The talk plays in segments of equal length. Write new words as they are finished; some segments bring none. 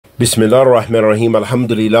Bismillah ar-Rahman ar-Rahim.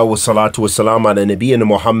 Alhamdulillah wa salatu wa salam ala nabiyyina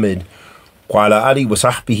Muhammad wa ala alihi wa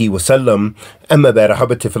sahbihi wa sallam. Amma ba'da,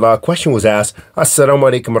 habati fillah. Question was asked, Asaalmu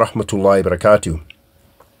Alaykum Wa Rahmatullah Wa Barakatuh.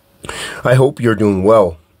 I hope you're doing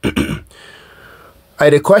well. I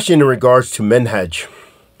had a question in regards to Manhaj.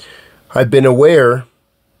 I've been aware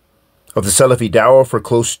of the Salafi Dawah for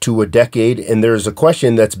close to a decade, and there's a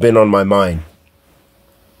question that's been on my mind.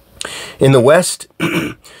 In the West,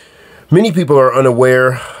 many people are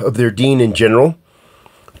unaware of their deen in general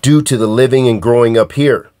due to the living and growing up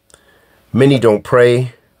here. Many don't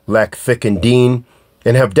pray, lack fiqh and deen,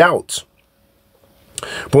 and have doubts.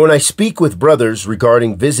 But when I speak with brothers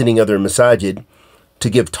regarding visiting other Masajid to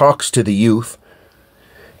give talks to the youth,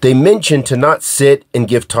 they mention to not sit and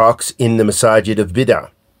give talks in the Masaajid of Bidah.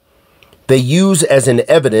 They use as an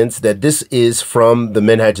evidence that this is from the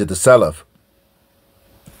Manhaj of the Salaf.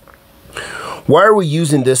 Why are we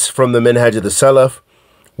using this from the Manhaj of the Salaf?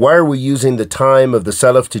 Why are we using the time of the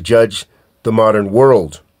Salaf to judge the modern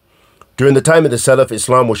world? During the time of the Salaf,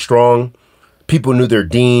 Islam was strong, people knew their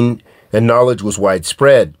deen, and knowledge was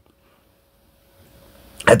widespread.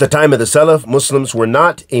 At the time of the Salaf, Muslims were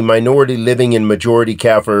not a minority living in Majority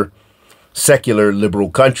Kaafir, secular,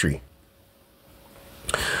 liberal country.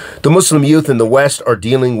 The Muslim youth in the West are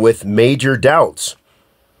dealing with major doubts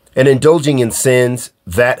and indulging in sins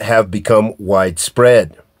that have become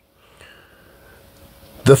widespread.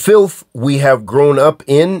 The filth we have grown up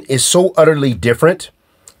in is so utterly different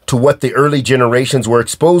to what the early generations were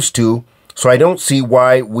exposed to, so I don't see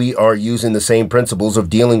why we are using the same principles of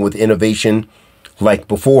dealing with innovation like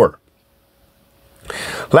before.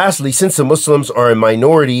 Lastly, since the Muslims are a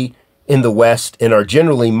minority in the West and are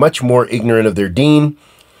generally much more ignorant of their deen,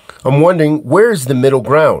 I'm wondering, where is the middle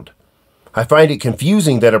ground? I find it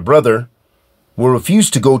confusing that a brother will refuse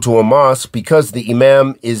to go to a mosque because the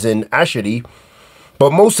imam is an Ashari,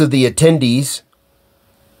 but most of the attendees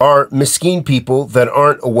are miskeen people that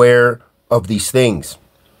aren't aware of these things.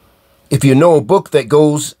 If you know a book that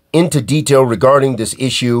goes into detail regarding this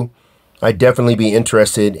issue, I'd definitely be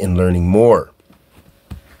interested in learning more.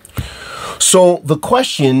 So the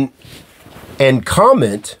question and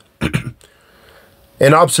comment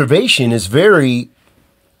and observation is very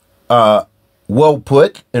well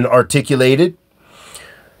put and articulated.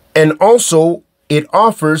 And also, it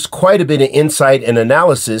offers quite a bit of insight and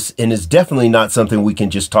analysis and is definitely not something we can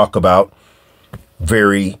just talk about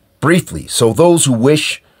very briefly. So those who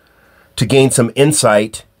wish to gain some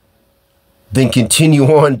insight, then continue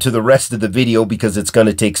on to the rest of the video because it's going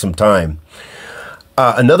to take some time.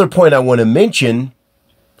 Another point I want to mention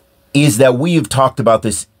is that we have talked about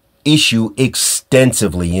this issue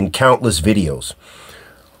extensively in countless videos.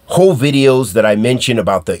 Whole videos that I mention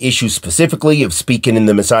about the issue specifically of speaking in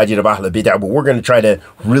the Masajid of Ahl Bidah, but we're going to try to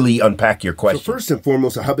really unpack your question. So first and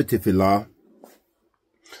foremost, Ahabati fillah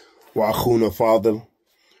wa akhuna fadil.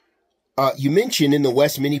 You mentioned in the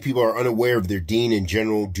West, many people are unaware of their deen in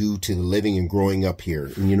general due to the living and growing up here,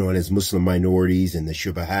 and and as Muslim minorities and the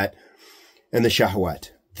shubahat and the shahwat,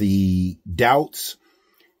 the doubts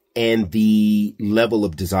and the level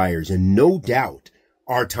of desires. And no doubt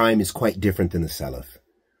our time is quite different than the Salaf.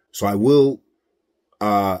 So I will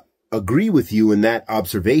agree with you in that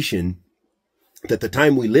observation that the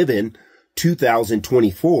time we live in,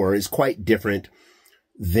 2024, is quite different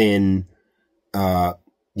than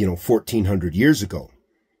 1400 years ago.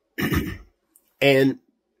 And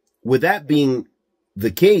with that being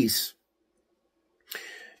the case,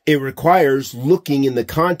 it requires looking in the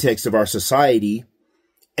context of our society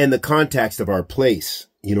and the context of our place,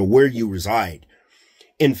 where you reside.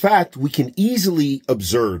 In fact, we can easily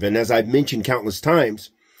observe, and as I've mentioned countless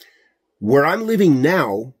times, where I'm living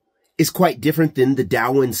now is quite different than the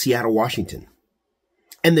Dawa in Seattle, Washington.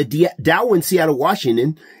 And the Dawa in Seattle,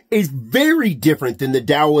 Washington is very different than the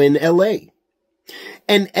Dawa in LA.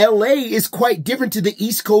 And LA is quite different to the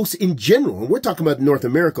East Coast in general. And we're talking about North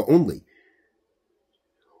America only.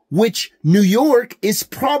 Which New York is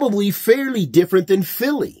probably fairly different than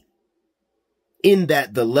Philly, in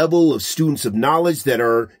that the level of students of knowledge that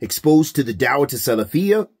are exposed to the Dawah to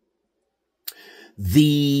Salafiyah,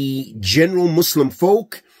 the general Muslim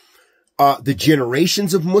folk, the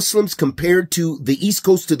generations of Muslims compared to the East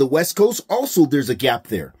Coast to the West Coast, also there's a gap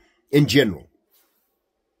there in general.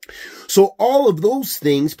 So all of those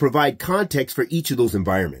things provide context for each of those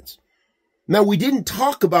environments. Now, we didn't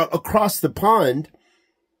talk about across the pond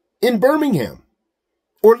in Birmingham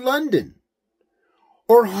or London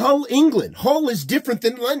or Hull, England. Hull is different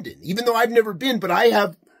than London, even though I've never been, but I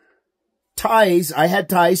have ties. I had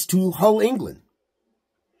ties to Hull, England.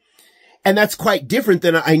 And that's quite different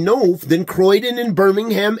than I know than Croydon and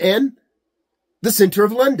Birmingham and the center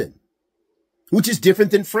of London, which is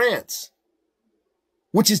different than France,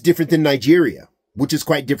 which is different than Nigeria, which is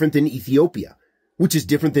quite different than Ethiopia, which is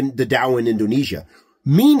different than the Dawa in Indonesia,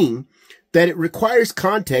 meaning that it requires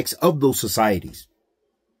context of those societies.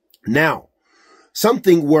 Now,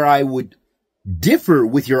 something where I would differ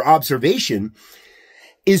with your observation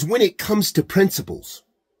is when it comes to principles.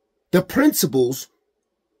 The principles,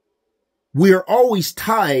 we are always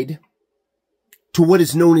tied to what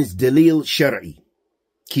is known as Dalil Shar'i,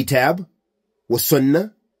 Kitab, wa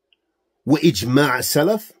Sunnah, wa Ijma'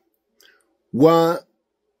 Salaf, wa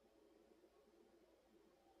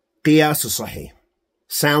Qiyas Sahih,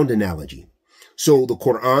 sound analogy. So the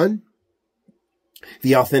Quran,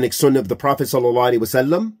 the authentic Sunnah of the Prophet sallallahu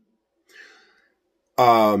alaihi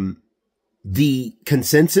wasallam, the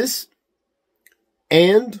consensus,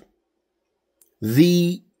 and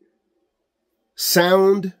the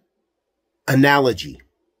sound analogy.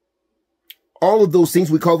 All of those things,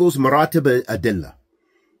 we call those maratib adillah.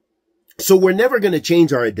 So we're never going to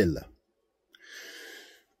change our adillah.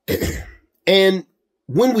 And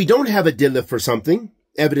when we don't have adillah for something,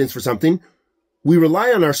 evidence for something, we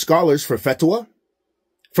rely on our scholars for fatwa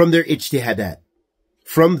from their ijtihadat,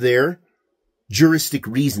 from their juristic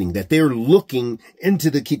reasoning, that they're looking into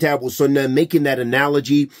the Kitab wa Sunnah, making that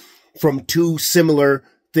analogy from two similar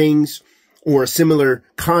things or a similar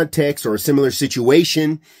context or a similar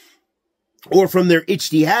situation, or from their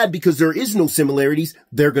ijtihad, because there is no similarities,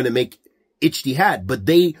 they're going to make ijtihad, but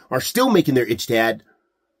they are still making their ijtihad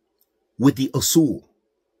with the usul,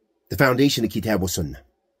 the foundation of Kitab wa Sunnah,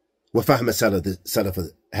 wa fahm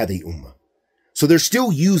salaf hadhihi ummah. So they're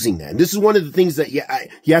still using that. And this is one of the things that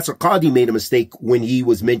Yasir Qadhi made a mistake when he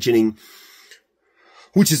was mentioning,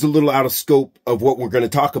 which is a little out of scope of what we're going to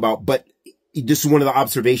talk about, but this is one of the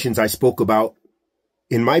observations I spoke about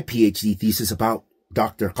in my PhD thesis about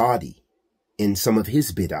Dr. Qadhi in some of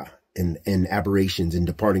his bidah and aberrations in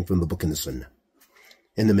departing from the book and the Sunnah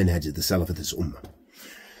and the Manhaj of the Salaf of this ummah.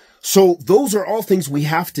 So those are all things we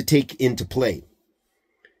have to take into play.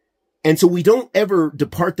 And so we don't ever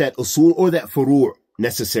depart that usul or that furu'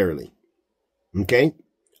 necessarily. Okay?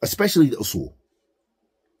 Especially the usul.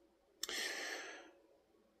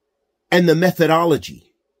 And the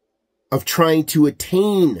methodology of trying to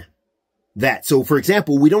attain that. So for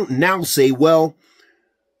example, we don't now say, well,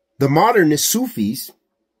 the modernist Sufis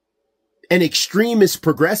and extremist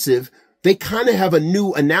progressive, they kind of have a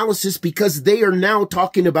new analysis because they are now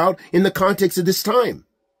talking about in the context of this time.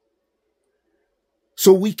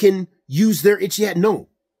 So we can use their ijtihad. No.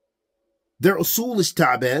 Their usul is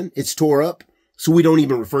ta'ban, it's tore up, so we don't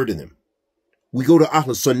even refer to them. We go to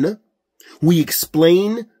Ahl Sunnah, we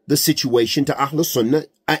explain the situation to Ahl Sunnah,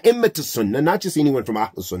 A'immat Sunnah, not just anyone from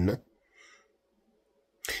Ahl Sunnah,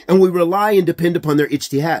 and we rely and depend upon their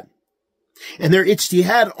ijtihad. And their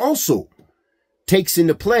ijtihad also takes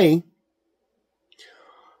into play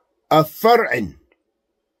a far'an,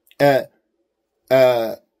 a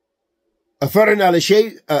far'an ala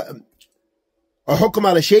shay, a hukm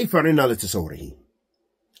ala shay far'an ala tasawwurihi.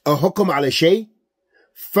 A hukm ala shay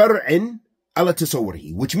far'an ala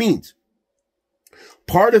tasawwurihi, which means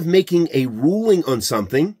part of making a ruling on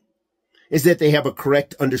something is that they have a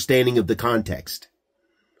correct understanding of the context.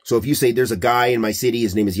 So if you say there's a guy in my city,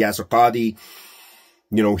 his name is Yasir Qadhi,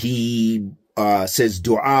 you know, he says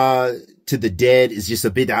dua to the dead is just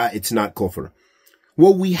a bid'ah, it's not kufr.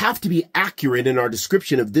 Well, we have to be accurate in our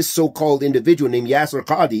description of this so-called individual named Yasir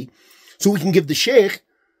Qadhi so we can give the sheikh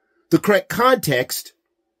the correct context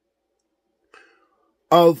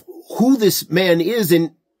of who this man is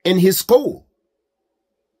and his goal.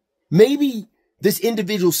 Maybe this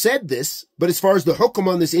individual said this, but as far as the hukm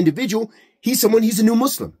on this individual, he's a new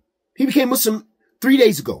Muslim. He became Muslim 3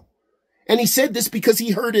 days ago. And he said this because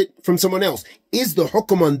he heard it from someone else. Is the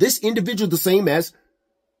hukm on this individual the same as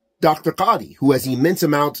Dr. Qadhi, who has immense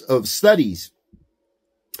amounts of studied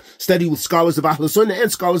with scholars of Ahl Sunnah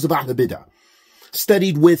and scholars of Ahl Bidah,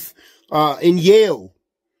 studied with, in Yale,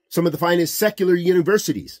 some of the finest secular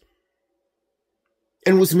universities,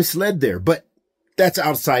 and was misled there, but that's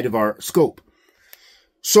outside of our scope.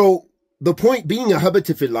 So the point being,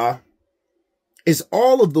 ahabati fillah, is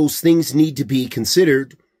all of those things need to be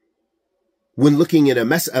considered when looking at a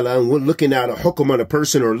mas'ala and when looking at a hukm on a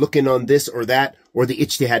person or looking on this or that or the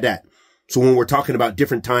ijtihadat. So when we're talking about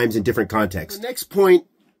different times and different contexts. The next point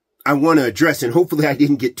I want to address, and hopefully I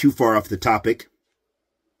didn't get too far off the topic,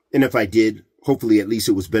 and if I did, hopefully at least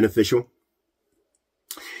it was beneficial,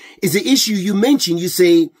 is the issue you mentioned. You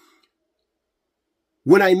say,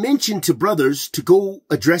 when I mention to brothers to go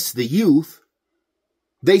address the youth,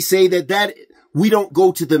 they say that we don't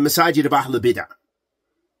go to the Masajid of Ahl Bidah.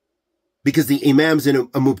 because the imam's in a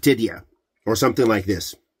mubtadi'ah or something like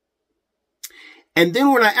this. And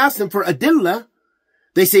then when I ask them for adillah,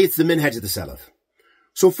 they say it's the Manhaj of the Salaf.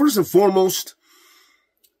 So first and foremost,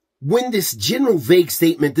 when this general vague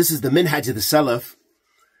statement, this is the Manhaj of the Salaf,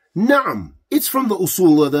 na'am, it's from the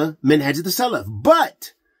usul of the Manhaj of the Salaf.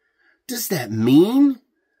 But does that mean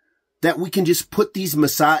that we can just put these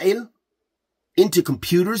masail into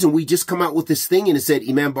computers and we just come out with this thing and it said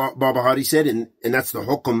Imam Barbahari said, and that's the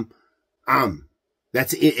hukm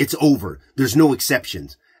that's it, it's over. There's no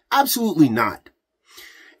exceptions. Absolutely not.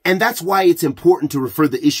 And that's why it's important to refer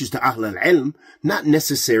the issues to Ahl al-Ilm, not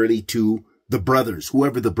necessarily to the brothers,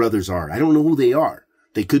 whoever the brothers are. I don't know who they are.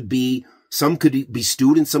 They could be, some could be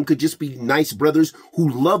students, some could just be nice brothers who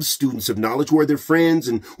love students of knowledge, who are their friends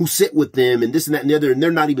and who sit with them and this and that and the other, and they're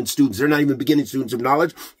not even students. They're not even beginning students of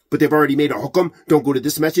knowledge, but they've already made a hukam. Don't go to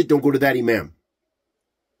this masjid, don't go to that imam.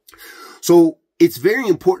 So it's very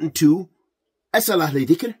important to ask the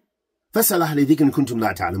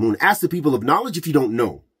people of knowledge if you don't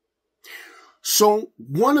know. So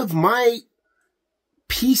one of my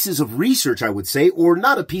pieces of research, I would say, or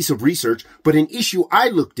not a piece of research, but an issue I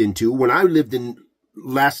looked into when I lived in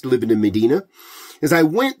Medina, is I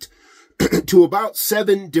went to about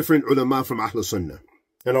 7 different ulama from Ahl Sunnah.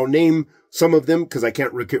 And I'll name some of them because I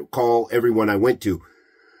can't recall everyone I went to.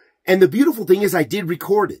 And the beautiful thing is I did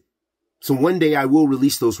record it. So one day I will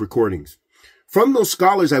release those recordings. From those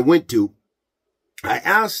scholars I went to, I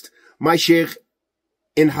asked my sheikh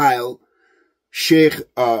in Hail, Sheikh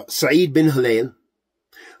Sa'id bin Halal.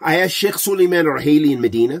 I asked Sheikh Suleiman Rahili in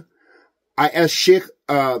Medina. I asked Sheikh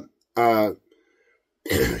Ibrahim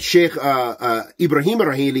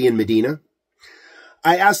Rahili in Medina.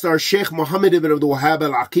 I asked our Sheikh Muhammad ibn Abdul Wahhab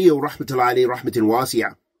al-Aqiyya rahmatullahi alayhi rahmatin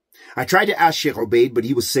wasi'ah. I tried to ask Sheikh Ubaid, but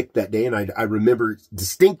he was sick that day, and I remember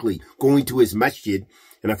distinctly going to his masjid,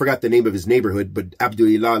 and I forgot the name of his neighborhood, but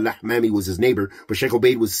Abdullah Lahmami was his neighbor, but Sheikh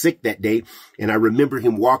Ubaid was sick that day, and I remember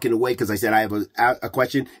him walking away because I said, I have a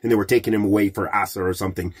question, and they were taking him away for Asr or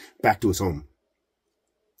something, back to his home.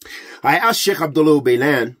 I asked Sheikh Abdullah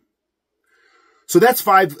Baylan, so that's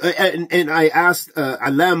 5, and I asked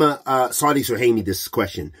Allama Saudi Suhaimi this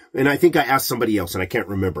question, and I think I asked somebody else, and I can't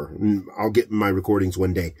remember, and I'll get my recordings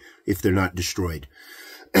one day if they're not destroyed.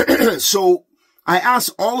 So I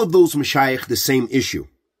asked all of those mashayikh the same issue.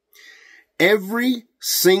 Every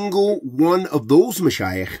single one of those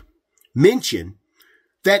mashayikh mentioned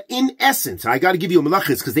that in essence, I got to give you a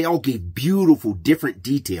malakhis because they all gave beautiful different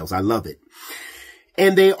details. I love it.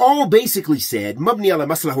 And they all basically said, mabni ala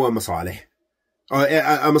maslah wa masalih.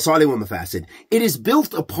 It is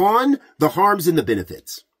built upon the harms and the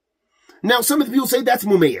benefits. Now, some of the people say that's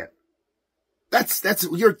mumayya. That's,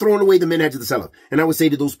 you're throwing away the manhaj of the Salaf. And I would say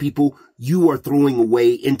to those people, you are throwing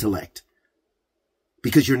away intellect.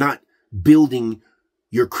 Because you're not building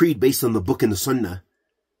your creed based on the book and the sunnah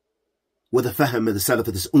with the fahm of the Salaf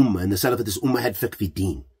of this ummah. And the Salaf of this ummah had fiqh fi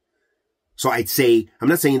deen. So I'd say, I'm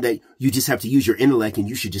not saying that you just have to use your intellect and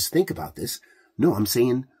you should just think about this. No, I'm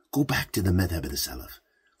saying, go back to the madhab of the Salaf.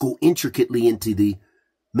 Go intricately into the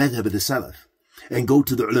madhab of the Salaf. And go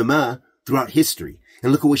to the ulama throughout history.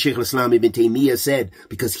 And look at what Shaykh al-Islam ibn Taymiyyah said,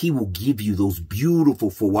 because he will give you those beautiful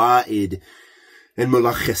fawaid and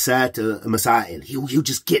mulakhasat masail. He'll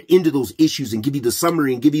just get into those issues and give you the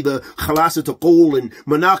summary and give you the khalasat al-qawl and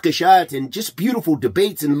manaqishat and just beautiful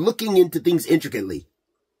debates and looking into things intricately.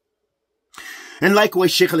 And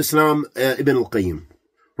likewise, Shaykh al-Islam ibn al-Qayyim,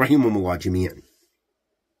 rahimahumullah jami'an.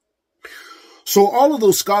 So all of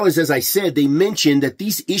those scholars, as I said, they mentioned that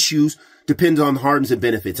these issues depend on harms and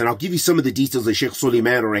benefits. And I'll give you some of the details of Sheikh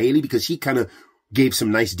Suleiman Rahili because he kind of gave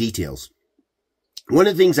some nice details. One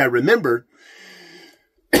of the things I remember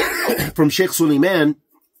from Sheikh Suleiman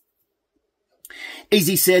is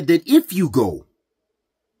he said that if you go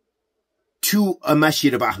to a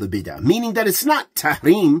masjid of Ahl Bidah, meaning that it's not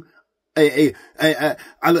tahrim,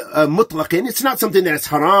 mutlaqin, it's not something that is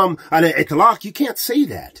haram, ala itlaq, you can't say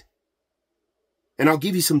that. And I'll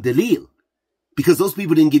give you some dalil. Because those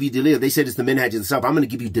people didn't give you dalil. They said it's the manhaj of the Salaf. I'm going to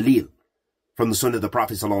give you dalil from the sunnah of the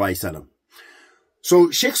Prophet sallallahu alaihi wasallam. So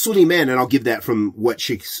Sheikh Suleiman, and I'll give that from what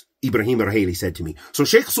Sheikh Ibrahim Rahili said to me. So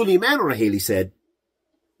Sheikh Suleiman Rahili said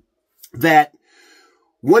that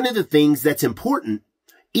one of the things that's important,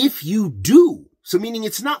 if you do, so meaning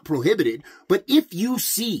it's not prohibited, but if you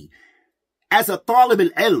see as a talib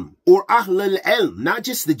al-ilm or ahl al-ilm, not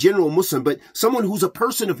just the general Muslim, but someone who's a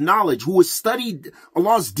person of knowledge, who has studied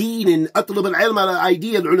Allah's deen and atlab al-ilm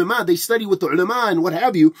al-idea al-ulama, they study with the ulama and what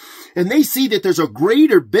have you, and they see that there's a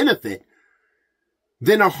greater benefit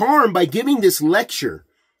than a harm by giving this lecture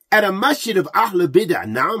at a masjid of Ahl Bidah,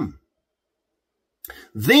 Naam.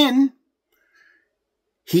 Then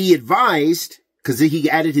he advised, because he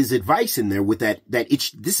added his advice in there with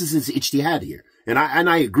this is his ijtihad here. And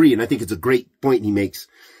I agree, and I think it's a great point he makes,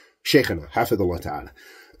 Shaykhana, hafidhullah ta'ala,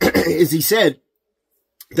 is he said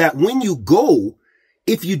that when you go,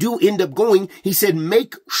 if you do end up going, he said,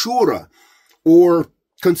 make shura or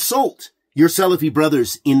consult your Salafi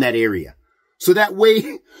brothers in that area. So that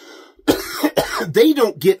way they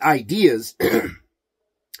don't get ideas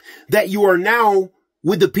that you are now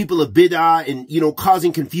with the people of Bidah and,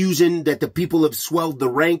 causing confusion, that the people have swelled the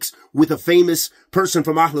ranks with a famous person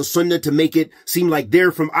from Ahl Sunnah to make it seem like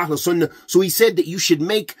they're from Ahl Sunnah. So he said that you should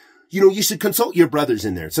you should consult your brothers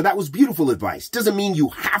in there. So that was beautiful advice. Doesn't mean you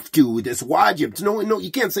have to, it's wajib. No,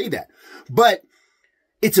 you can't say that. But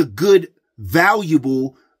it's a good,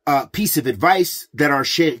 valuable piece of advice that our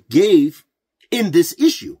Sheikh gave in this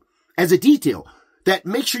issue as a detail, that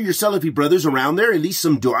make sure your Salafi brothers around there, at least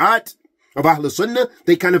some du'at of Ahl Sunnah,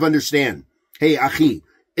 they kind of understand. Hey, akhi,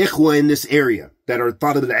 ikhwa in this area that are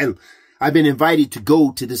talib al-ilm, I've been invited to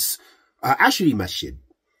go to this Ashri Masjid.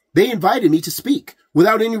 They invited me to speak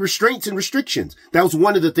without any restraints and restrictions. That was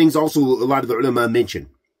one of the things also a lot of the ulama mentioned.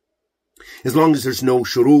 As long as there's no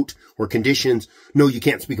shurut or conditions, no, you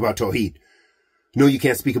can't speak about tawheed. No, you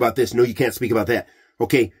can't speak about this. No, you can't speak about that.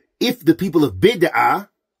 Okay, if the people of Bid'ah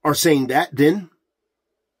are saying that, then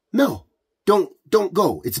no, don't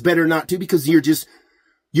go. It's better not to, because you're just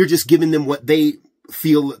giving them what they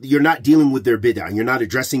feel. You're not dealing with their Bid'ah. You're not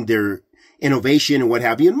addressing their innovation and what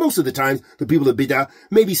have you. And most of the time, the people of Bidah,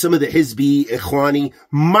 maybe some of the Hizbi, Ikhwani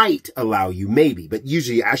might allow you, maybe, but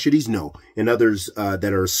usually Ash'aris, no. And others,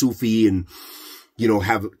 that are Sufi and,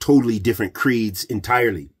 have totally different creeds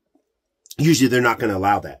entirely. Usually they're not going to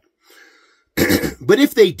allow that. But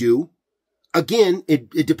if they do, again,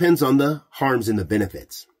 it depends on the harms and the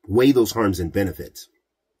benefits. Weigh those harms and benefits.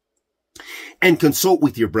 And consult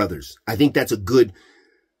with your brothers. I think that's a good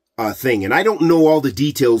thing. And I don't know all the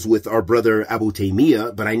details with our brother Abu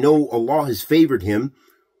Taymiyyah, but I know Allah has favored him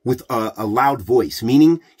with a loud voice,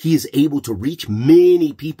 meaning he is able to reach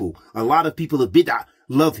many people. A lot of people of Bid'ah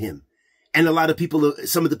love him. And a lot of people,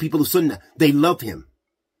 some of the people of Sunnah, they love him.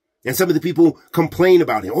 And some of the people complain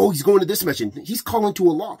about him. Oh, he's going to this masjid. He's calling to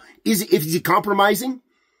Allah. Is he compromising?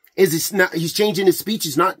 He's changing his speech.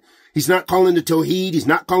 He's not calling to Tawheed. He's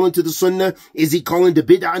not calling to the Sunnah. Is he calling to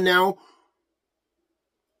Bid'ah now?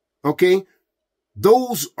 Okay.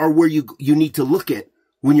 Those are where you need to look at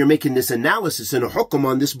when you're making this analysis and a hukm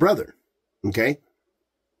on this brother. Okay.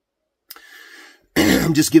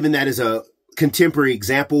 I'm just giving that as a contemporary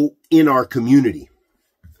example in our community.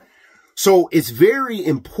 So it's very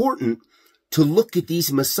important to look at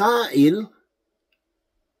these masail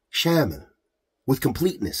shamil, with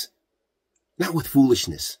completeness, not with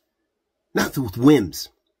foolishness, not with whims.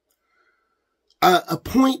 A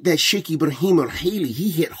point that Sheikh Ibrahim al-Hayli, he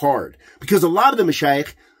hit hard, because a lot of the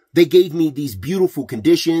mashayikh, they gave me these beautiful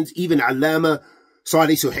conditions. Even Allama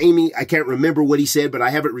Salih Suhaimi, I can't remember what he said, but I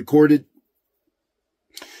have it recorded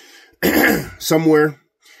somewhere.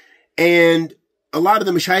 And a lot of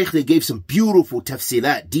the mashayikh, they gave some beautiful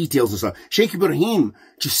tafsilat, details and stuff. Sheikh Ibrahim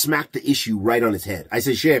just smacked the issue right on his head. I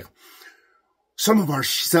said, Sheikh, some of our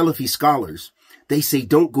Salafi scholars, they say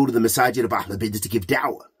don't go to the Masajid of Ahl Bidah to give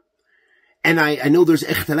dawah. And I know there's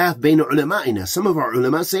ikhtilaf bayna ulama'ina. Some of our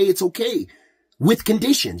ulama say it's okay with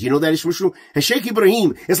conditions. That is true. And Sheikh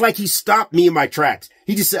Ibrahim, it's like he stopped me in my tracks.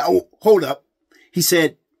 He just said, oh, hold up. He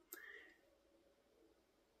said,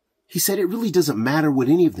 it really doesn't matter what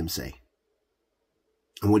any of them say.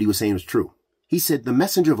 And what he was saying was true. He said, the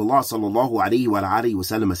Messenger of Allah sallallahu alayhi wa alihi wa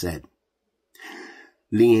sallam said,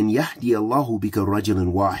 لِيَنْ يَهْدِيَ اللَّهُ بِكَ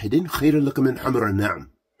رَجُلًا وَاحِدٍ خَيْرًا لَكَ مِنْ حَمْرِ النَّعَمِ.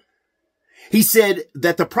 He said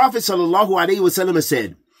that the Prophet sallallahu alayhi wa sallam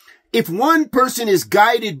said, if one person is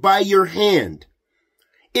guided by your hand,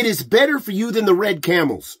 it is better for you than the red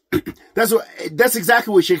camels. That's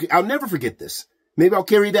exactly what Sheikh, I'll never forget this. Maybe I'll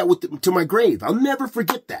carry that to my grave. I'll never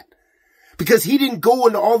forget that. Because he didn't go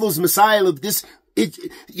into all those masail of this,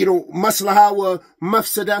 maslaha wa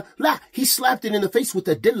mafsada. La, he slapped it in the face with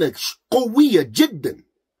a adilla qawiyya jiddan.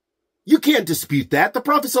 You can't dispute that. The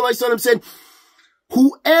Prophet sallallahu alaihi wasallam said,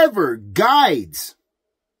 whoever guides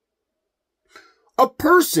a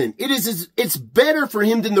person, it's better for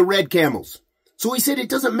him than the red camels. So he said it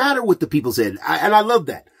doesn't matter what the people said. And I love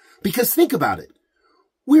that. Because think about it.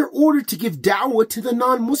 We're ordered to give dawah to the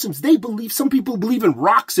non-Muslims. Some people believe in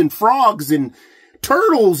rocks and frogs and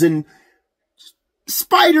turtles and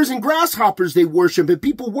spiders and grasshoppers they worship. And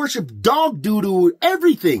people worship dog doo-doo,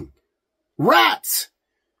 everything. Rats.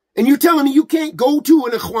 And you're telling me you can't go to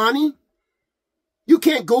an Ikhwani? You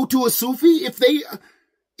can't go to a Sufi if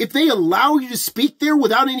they allow you to speak there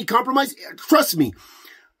without any compromise? Trust me,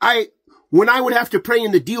 When I would have to pray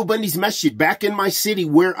in the Deobandis Masjid back in my city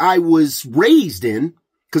where I was raised in,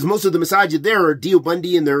 because most of the Masaajid there are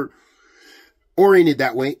Deobandi and they're oriented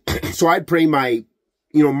that way. So I'd pray a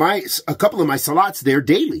couple of my salats there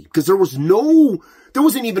daily because there wasn't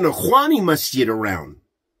even a Khwani Masjid around.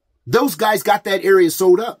 Those guys got that area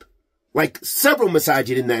sold up. Like several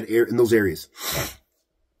Masajid in those areas.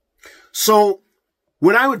 So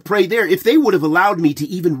when I would pray there, if they would have allowed me to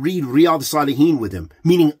even read Riyadh Salihin with them,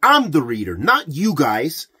 meaning I'm the reader, not you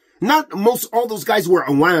guys, not all those guys who are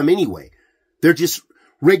awam anyway. They're just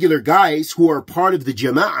regular guys who are part of the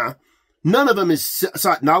Jama'ah. None of them is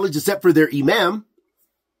sought knowledge except for their imam.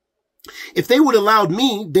 If they would have allowed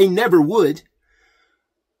me, they never would.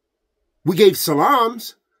 We gave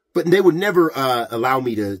salams, but they would never allow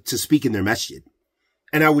me to speak in their masjid.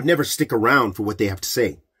 And I would never stick around for what they have to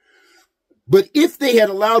say. But if they had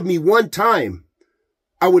allowed me one time,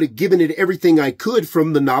 I would have given it everything I could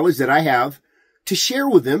from the knowledge that I have to share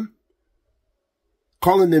with them,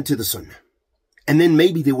 calling them to the sunnah. And then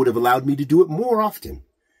maybe they would have allowed me to do it more often.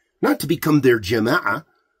 Not to become their jama'ah,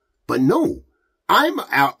 but no, I'm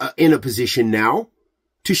in a position now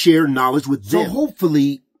to share knowledge with them. So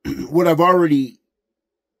hopefully what I've already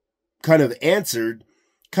kind of answered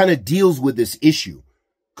kind of deals with this issue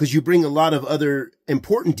because you bring a lot of other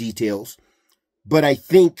important details. But I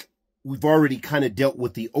think we've already kind of dealt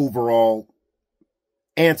with the overall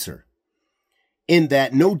answer in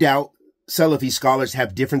that no doubt Salafi scholars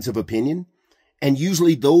have difference of opinion. And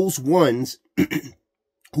usually those ones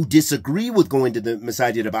who disagree with going to the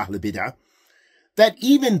Masajid of Ahl Bidah, that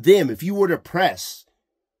even them, if you were to press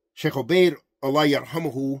Sheikh Ubaid, Allah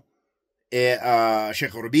yarhamuhu,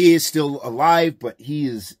 Sheikh Rabi is still alive, but he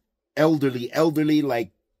is elderly,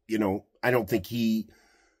 like, I don't think he,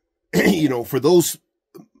 for those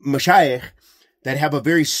mashayikh that have a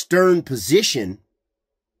very stern position,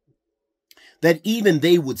 that even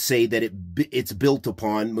they would say that it's built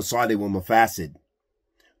upon masalih wa mafasid.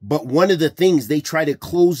 But one of the things, they try to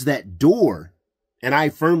close that door, and I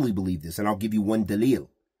firmly believe this, and I'll give you one dalil,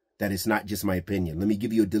 that it's not just my opinion. Let me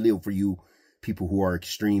give you a dalil for you people who are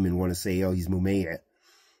extreme and want to say, oh, he's mumayya,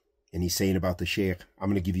 and he's saying about the sheikh. I'm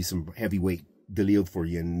going to give you some heavyweight dalil for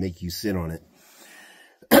you and make you sit on it.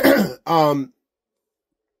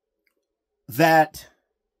 That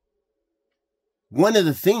one of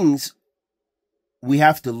the things we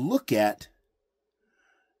have to look at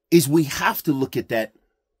is we have to look at that,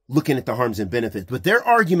 looking at the harms and benefits. But their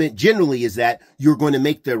argument generally is that you're going to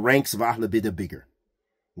make the ranks of Ahl Bidah bigger.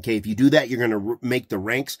 Okay, if you do that, you're going to make the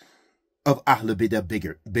ranks of Ahl Bidah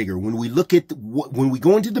bigger. When we look at, when we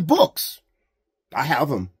go into the books, I have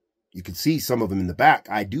them. You can see some of them in the back.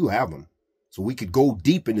 I do have them. So we could go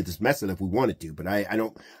deep into this method if we wanted to, but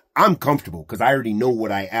I'm comfortable because I already know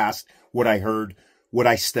what I asked, what I heard, what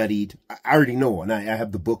I studied. I already know, and I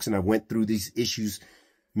have the books and I went through these issues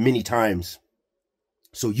many times.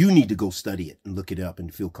 So you need to go study it and look it up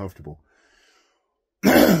and feel comfortable.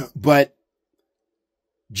 But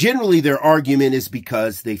generally their argument is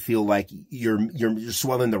because they feel like you're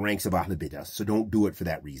swelling the ranks of Ahl Bidah. So don't do it for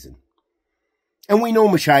that reason. And we know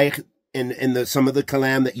mashayikh and some of the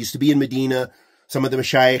kalam that used to be in Medina, some of the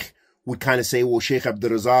mashayikh would kind of say, well, Sheikh Abdul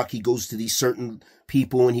Razak, he goes to these certain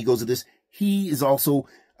people and he goes to this. He is also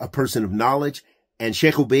a person of knowledge. And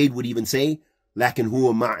Sheikh Ubaid would even say, lakin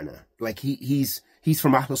huwa ma'na. Like he's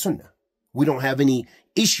from Ahl Sunnah. We don't have any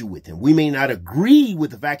issue with him. We may not agree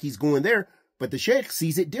with the fact he's going there, but the Sheikh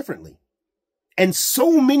sees it differently. And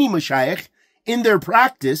so many mashayikh in their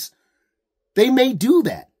practice, they may do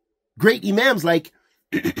that. Great imams like,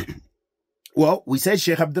 well, we said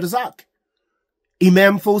Sheikh Abdul Razak,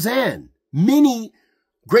 Imam Fawzan, many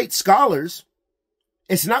great scholars.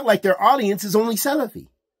 It's not like their audience is only Salafi.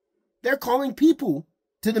 They're calling people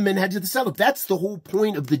to the Manhaj of the Salaf. That's the whole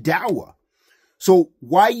point of the Dawa. So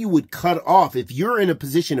why you would cut off, if you're in a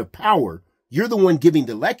position of power, you're the one giving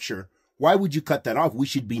the lecture, why would you cut that off? We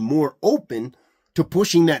should be more open to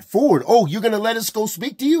pushing that forward. Oh, you're going to let us go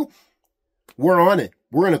speak to you? We're on it.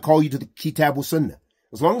 We're going to call you to the Kitab wa Sunnah,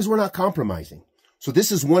 as long as we're not compromising. So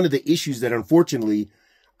this is one of the issues that unfortunately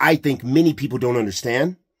I think many people don't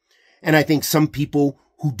understand. And I think some people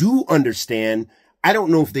who do understand, I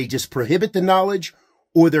don't know if they just prohibit the knowledge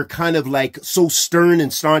or they're kind of like so stern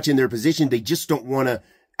and staunch in their position. They just don't want to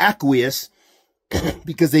acquiesce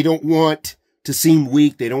because they don't want to seem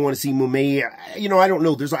weak. They don't want to seem mumayya. I don't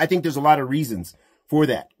know. I think there's a lot of reasons for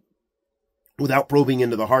that without probing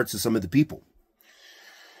into the hearts of some of the people.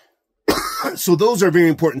 So those are very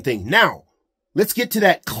important things. Now, let's get to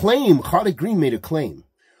that claim. Khalid Green made a claim.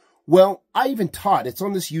 Well, I even taught, it's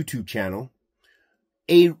on this YouTube channel,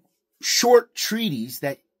 a short treatise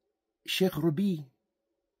that Sheikh Rabi,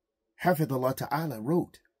 Hafidhullah Ta'ala,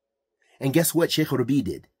 wrote. And guess what Sheikh Rabi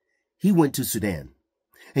did? He went to Sudan.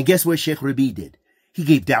 And guess what Sheikh Rabi did? He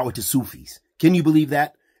gave dawah to Sufis. Can you believe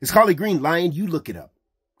that? Is Khalid Green lying? You look it up.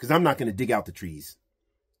 Because I'm not going to dig out the trees.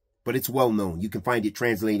 But it's well known. You can find it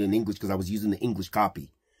translated in English because I was using the English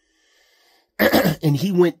copy. And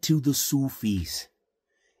he went to the Sufis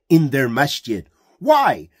in their masjid.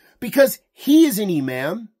 Why? Because he is an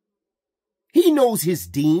imam. He knows his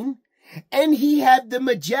deen. And he had the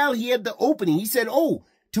majal, he had the opening. He said,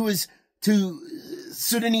 to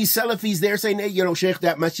Sudanese Salafis there saying, hey, you know, Sheikh,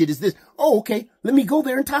 that masjid is this. Oh, okay. Let me go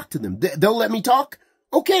there and talk to them. They'll let me talk?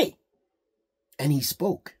 Okay. And he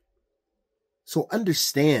spoke. So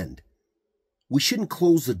understand, we shouldn't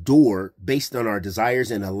close the door based on our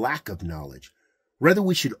desires and a lack of knowledge. Rather,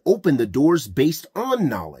 we should open the doors based on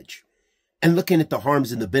knowledge and looking at the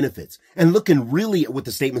harms and the benefits and looking really at what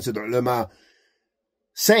the statements of the ulama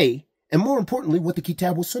say, and more importantly, what the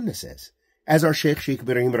Kitab wa Sunnah says. As our Sheikh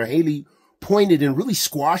Ibrahim Raheli pointed and really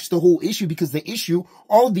squashed the whole issue, because the issue,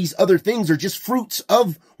 all of these other things are just fruits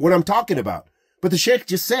of what I'm talking about. But the Sheikh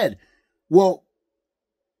just said, well,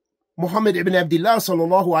 Muhammad ibn Abdullah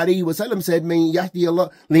sallallahu alayhi wa sallam said, لَيَنْ يَهْدِيَ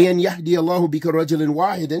اللَّهُ بِكَ رَجُلٍ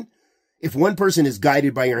وَاحِدٍ. If one person is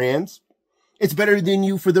guided by your hands, it's better than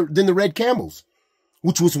the red camels,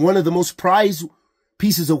 which was one of the most prized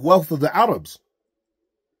pieces of wealth of the Arabs.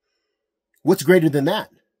 What's greater than that?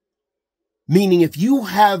 Meaning if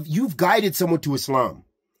you've guided someone to Islam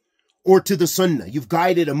or to the Sunnah, you've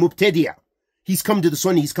guided a Mubtadi'ah. He's come to the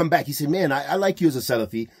Sunnah, he's come back. He said, man, I like you as a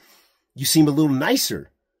Salafi. You seem a little nicer.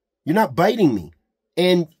 You're not biting me.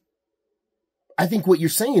 And I think what you're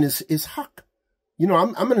saying is haqq. You know,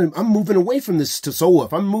 I'm moving away from this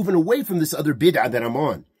tasawwuf. I'm moving away from this other bid'ah that I'm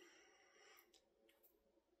on.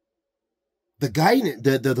 The guidance,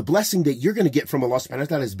 the blessing that you're going to get from Allah subhanahu wa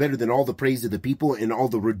ta'ala is better than all the praise of the people and all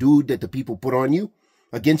the radud that the people put on you,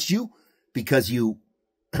 against you, because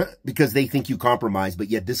they think you compromised,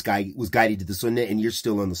 but yet this guy was guided to the Sunnah and you're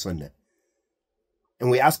still on the Sunnah.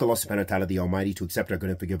 And we ask Allah subhanahu wa ta'ala, the Almighty, to accept our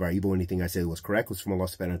good and forgive our evil. Anything I said was correct was from Allah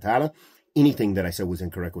subhanahu wa ta'ala. Anything that I said was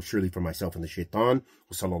incorrect was surely from myself and the shaitan.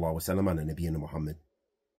 Wa sallallahu wa sallam ala nabiyyina Muhammad.